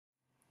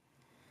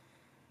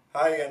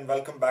Hi, and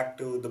welcome back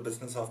to the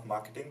business of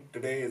marketing.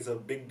 Today is a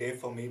big day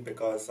for me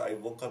because I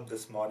woke up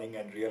this morning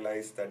and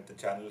realized that the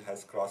channel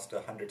has crossed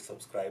 100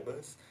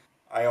 subscribers.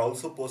 I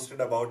also posted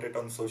about it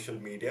on social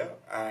media,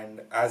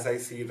 and as I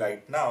see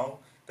right now,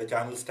 the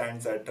channel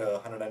stands at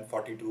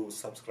 142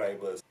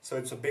 subscribers. So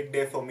it's a big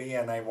day for me,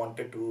 and I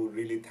wanted to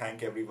really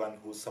thank everyone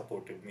who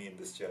supported me in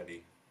this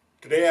journey.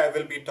 Today, I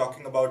will be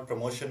talking about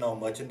promotion or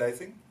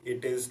merchandising.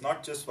 It is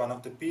not just one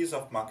of the P's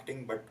of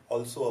marketing, but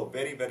also a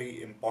very,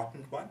 very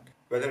important one.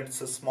 Whether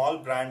it's a small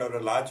brand or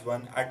a large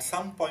one, at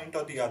some point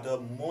or the other,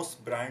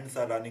 most brands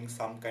are running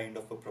some kind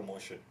of a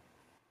promotion.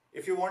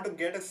 If you want to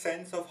get a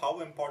sense of how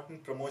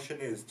important promotion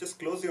is, just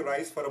close your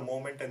eyes for a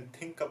moment and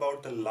think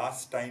about the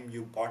last time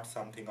you bought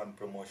something on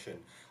promotion,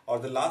 or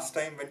the last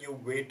time when you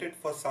waited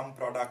for some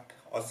product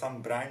or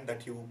some brand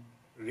that you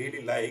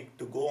really like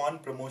to go on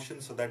promotion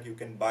so that you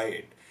can buy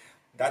it.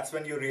 That's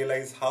when you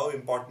realize how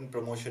important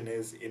promotion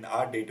is in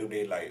our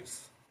day-to-day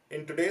lives.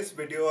 In today's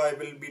video, I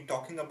will be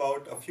talking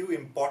about a few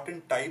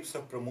important types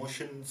of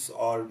promotions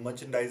or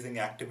merchandising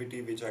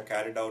activity which are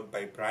carried out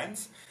by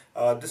brands.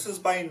 This is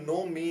by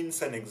no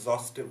means an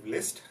exhaustive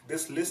list.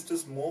 This list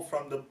is more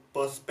from the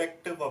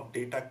perspective of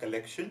data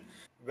collection.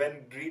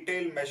 When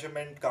retail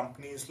measurement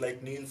companies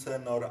like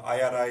Nielsen or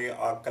IRI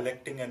are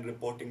collecting and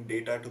reporting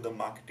data to the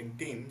marketing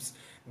teams,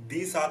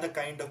 these are the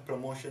kind of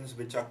promotions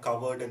which are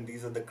covered and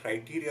these are the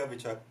criteria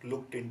which are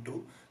looked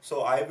into.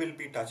 So I will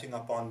be touching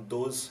upon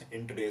those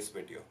in today's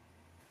video.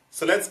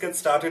 So let's get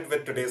started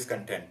with today's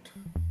content.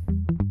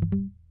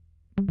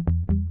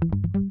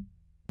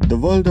 The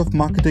world of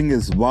marketing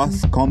is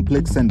vast,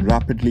 complex, and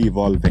rapidly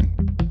evolving.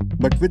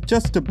 But with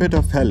just a bit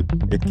of help,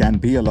 it can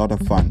be a lot of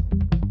fun.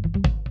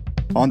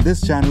 On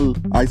this channel,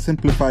 I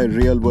simplify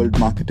real-world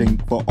marketing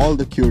for all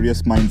the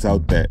curious minds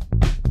out there.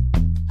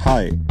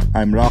 Hi,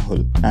 I'm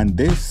Rahul, and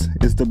this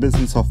is the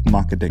business of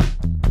marketing.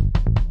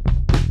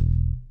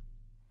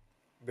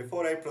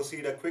 Before I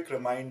proceed, a quick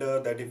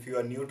reminder that if you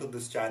are new to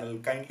this channel,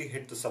 kindly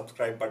hit the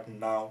subscribe button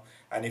now.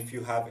 And if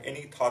you have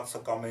any thoughts or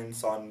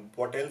comments on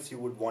what else you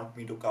would want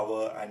me to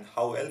cover and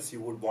how else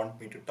you would want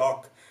me to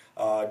talk,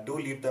 do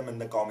leave them in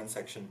the comment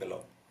section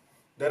below.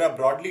 There are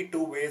broadly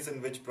two ways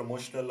in which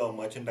promotional or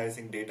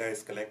merchandising data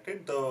is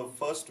collected. The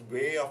first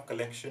way of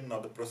collection or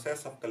the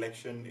process of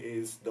collection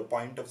is the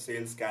point of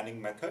sale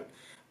scanning method.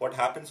 What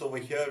happens over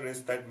here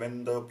is that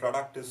when the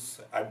product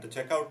is at the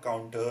checkout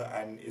counter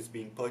and is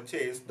being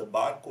purchased, the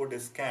barcode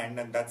is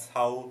scanned and that's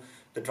how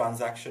the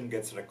transaction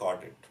gets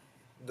recorded.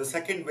 The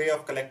second way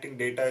of collecting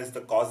data is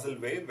the causal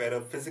way, where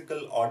a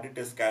physical audit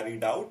is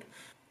carried out.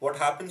 What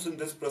happens in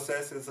this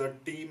process is a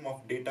team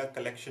of data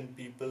collection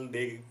people,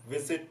 they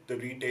visit the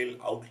retail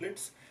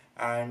outlets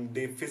and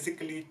they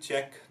physically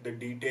check the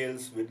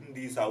details within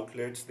these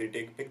outlets. They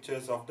take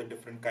pictures of the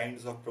different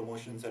kinds of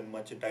promotions and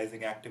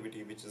merchandising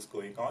activity which is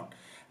going on,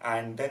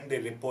 and then they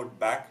report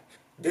back.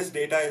 This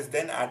data is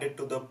then added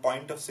to the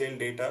point of sale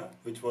data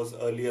which was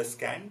earlier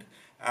scanned,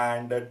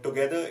 and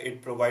together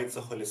it provides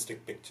a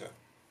holistic picture.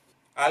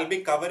 I'll be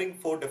covering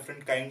four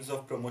different kinds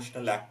of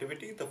promotional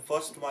activity. The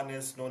first one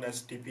is known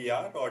as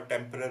TPR, or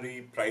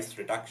temporary price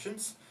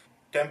reductions.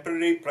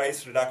 Temporary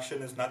price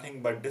reduction is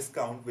nothing but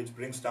discount which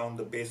brings down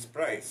the base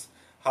price.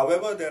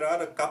 However, there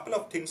are a couple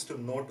of things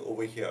to note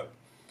over here.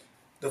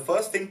 The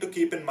first thing to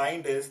keep in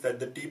mind is that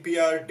the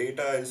TPR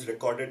data is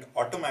recorded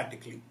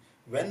automatically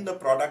when the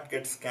product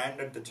gets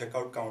scanned at the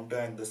checkout counter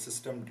and the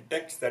system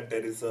detects that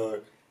there is a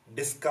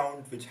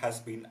discount which has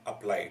been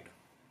applied.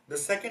 The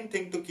second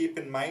thing to keep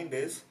in mind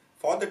is,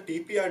 for the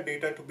TPR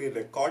data to be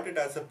recorded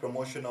as a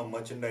promotion or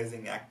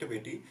merchandising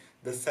activity,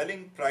 the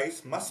selling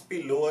price must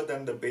be lower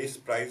than the base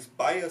price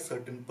by a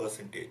certain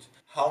percentage.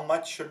 How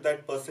much should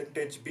that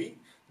percentage be?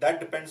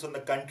 That depends on the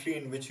country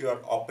in which you are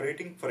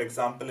operating. For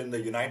example, in the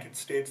United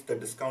States, the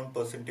discount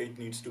percentage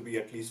needs to be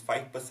at least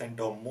 5%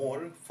 or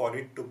more for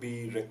it to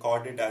be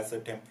recorded as a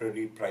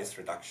temporary price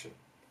reduction.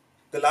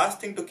 The last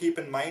thing to keep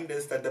in mind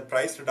is that the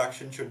price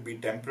reduction should be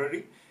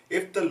temporary.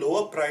 If the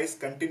lower price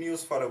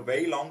continues for a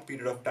very long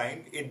period of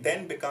time, it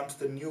then becomes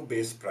the new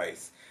base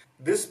price.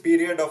 This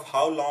period of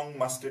how long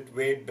must it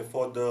wait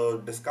before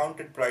the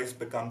discounted price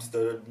becomes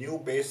the new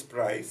base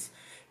price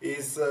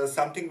is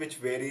something which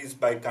varies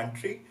by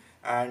country,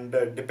 and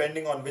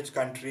depending on which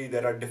country,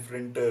 there are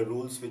different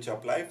rules which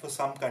apply. For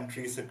some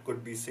countries it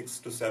could be 6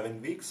 to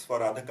 7 weeks,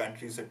 for other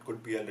countries it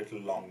could be a little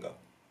longer.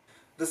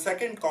 The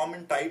second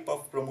common type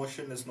of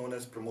promotion is known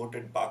as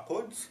promoted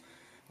barcodes.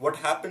 What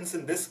happens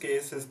in this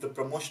case is the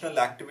promotional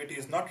activity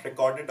is not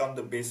recorded on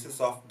the basis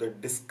of the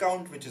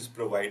discount which is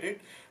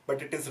provided,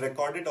 but it is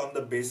recorded on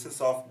the basis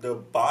of the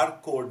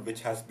barcode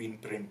which has been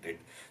printed.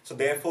 So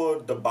therefore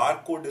the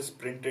barcode is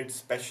printed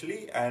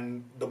specially,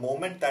 and the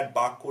moment that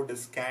barcode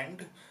is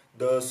scanned,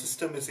 the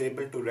system is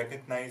able to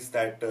recognize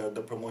that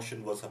the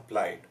promotion was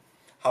applied.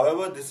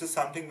 However, this is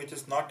something which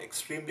is not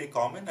extremely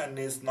common and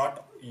is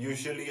not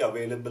usually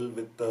available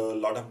with a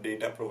lot of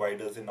data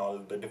providers in all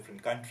the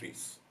different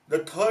countries. The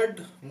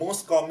third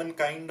most common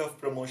kind of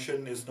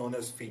promotion is known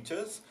as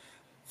features.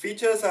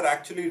 Features are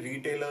actually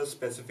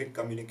retailer-specific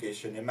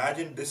communication.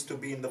 Imagine this to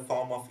be in the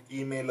form of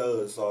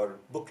emailers or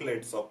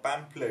booklets or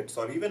pamphlets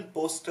or even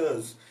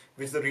posters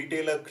which the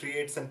retailer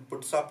creates and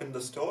puts up in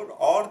the store,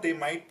 or they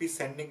might be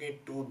sending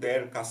it to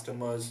their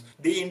customers,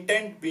 the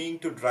intent being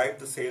to drive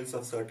the sales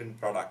of certain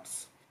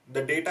products.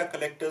 The data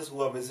collectors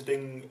who are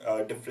visiting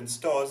different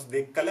stores,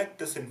 they collect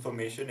this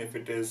information if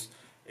it is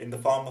in the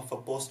form of a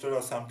poster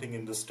or something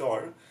in the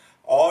store,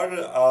 or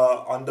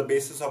on the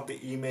basis of the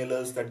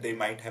emailers that they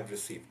might have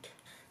received.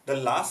 The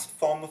last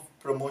form of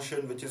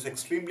promotion, which is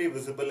extremely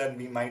visible and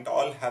we might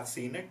all have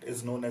seen it,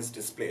 is known as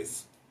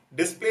displays.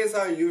 Displays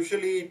are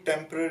usually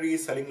temporary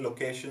selling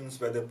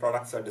locations where the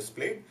products are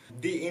displayed.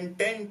 The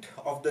intent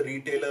of the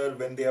retailer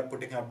when they are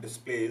putting up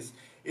displays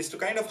is to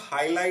kind of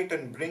highlight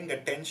and bring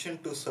attention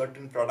to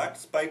certain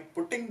products by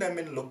putting them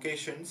in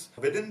locations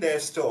within their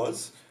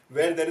stores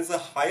where there is a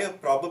higher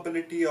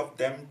probability of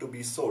them to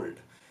be sold.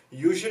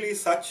 Usually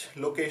such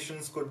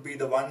locations could be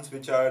the ones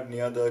which are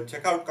near the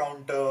checkout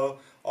counter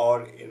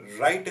or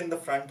right in the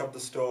front of the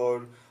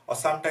store or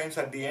sometimes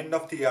at the end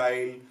of the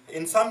aisle.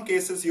 In some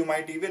cases you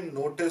might even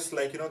notice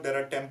there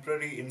are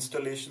temporary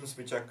installations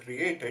which are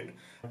created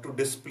to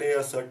display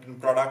a certain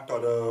product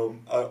or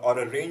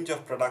a range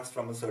of products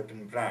from a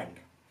certain brand.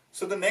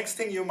 So the next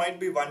thing you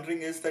might be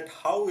wondering is that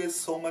how is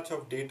so much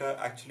of data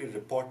actually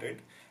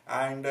reported?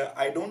 And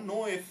I don't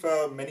know if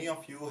many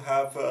of you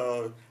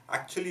have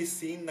actually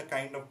seen the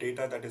kind of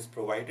data that is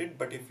provided,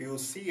 but if you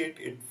see it,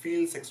 it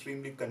feels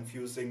extremely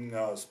confusing,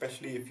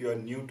 especially if you are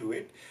new to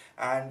it.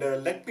 And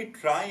let me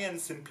try and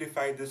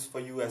simplify this for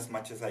you as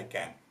much as I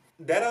can.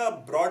 There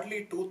are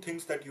broadly two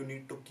things that you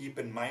need to keep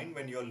in mind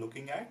when you're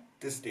looking at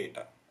this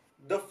data.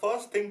 The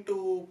first thing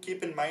to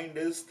keep in mind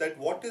is that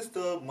what is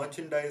the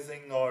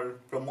merchandising or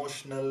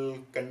promotional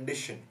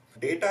condition?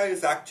 Data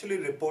is actually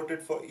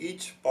reported for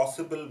each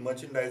possible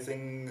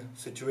merchandising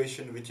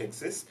situation which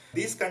exists.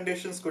 These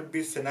conditions could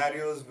be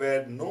scenarios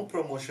where no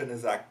promotion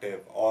is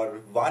active,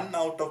 or one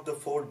out of the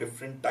four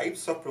different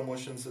types of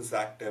promotions is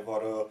active,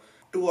 or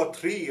two or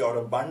three or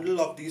a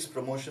bundle of these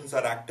promotions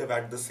are active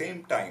at the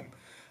same time.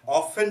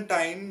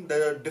 Oftentimes,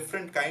 the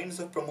different kinds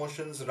of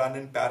promotions run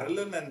in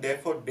parallel, and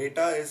therefore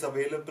data is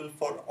available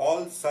for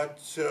all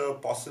such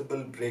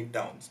possible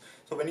breakdowns.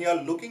 So when you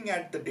are looking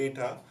at the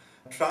data,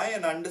 try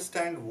and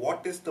understand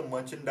what is the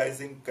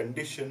merchandising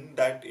condition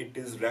that it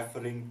is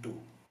referring to.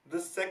 The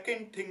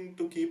second thing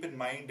to keep in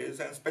mind is,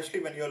 and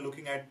especially when you are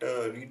looking at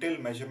retail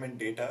measurement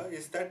data,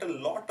 is that a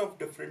lot of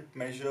different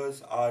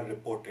measures are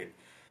reported.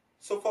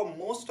 So for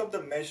most of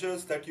the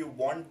measures that you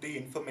want the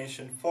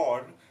information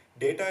for,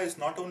 data is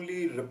not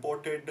only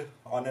reported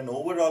on an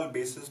overall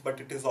basis,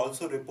 but it is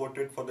also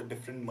reported for the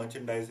different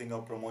merchandising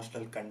or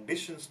promotional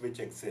conditions which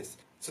exist.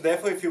 So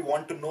therefore, if you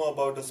want to know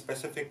about a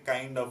specific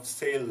kind of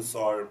sales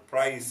or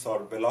price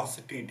or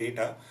velocity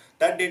data,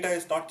 that data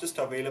is not just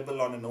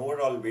available on an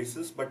overall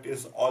basis, but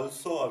is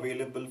also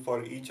available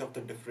for each of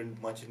the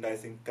different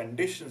merchandising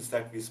conditions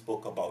that we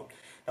spoke about.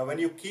 Now, when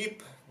you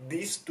keep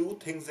these two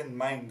things in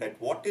mind,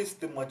 that what is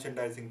the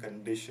merchandising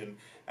condition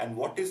and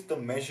what is the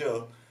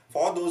measure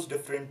for those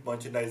different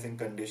merchandising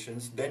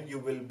conditions, then you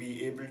will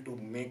be able to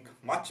make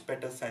much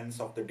better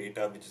sense of the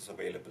data which is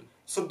available.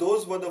 So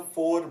those were the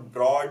four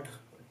broad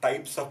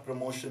types of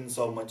promotions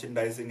or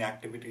merchandising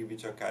activity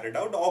which are carried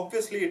out.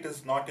 Obviously, it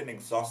is not an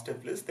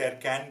exhaustive list. There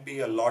can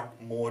be a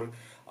lot more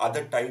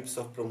other types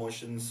of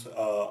promotions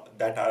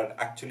that are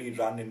actually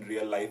run in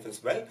real life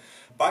as well.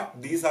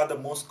 But these are the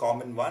most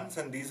common ones,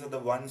 and these are the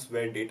ones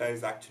where data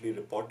is actually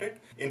reported.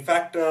 In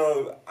fact,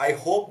 I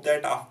hope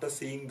that after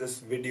seeing this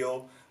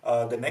video,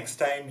 the next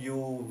time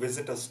you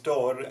visit a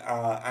store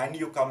and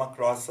you come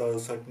across a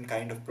certain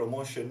kind of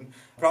promotion,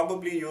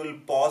 probably you'll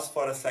pause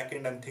for a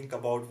second and think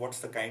about what's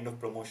the kind of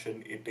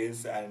promotion it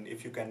is, and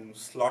if you can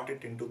slot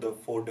it into the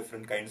four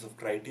different kinds of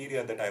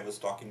criteria that I was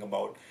talking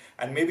about.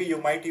 And maybe you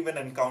might even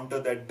encounter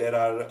that there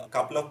are a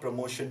couple of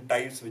promotion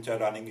types which are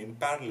running in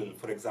parallel.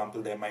 For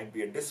example, there might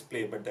be a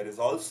display, but there is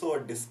also a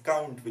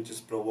discount which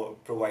is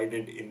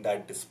provided in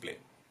that display.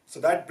 So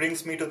that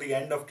brings me to the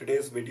end of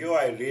today's video.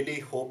 I really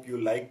hope you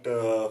liked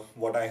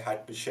what I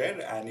had to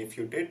share, and if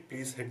you did,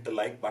 please hit the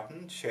like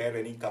button, share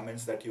any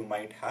comments that you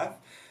might have.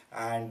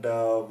 And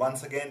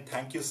once again,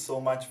 thank you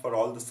so much for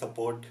all the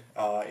support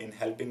in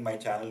helping my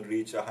channel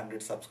reach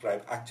 100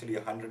 subscribers, actually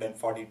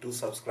 142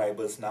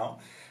 subscribers now.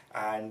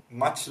 And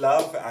much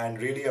love,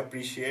 and really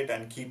appreciate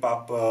and keep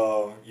up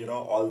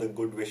all the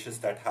good wishes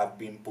that have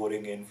been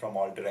pouring in from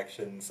all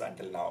directions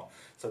until now.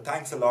 So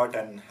thanks a lot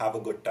and have a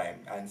good time,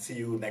 and see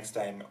you next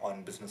time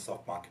on Business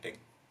of Marketing.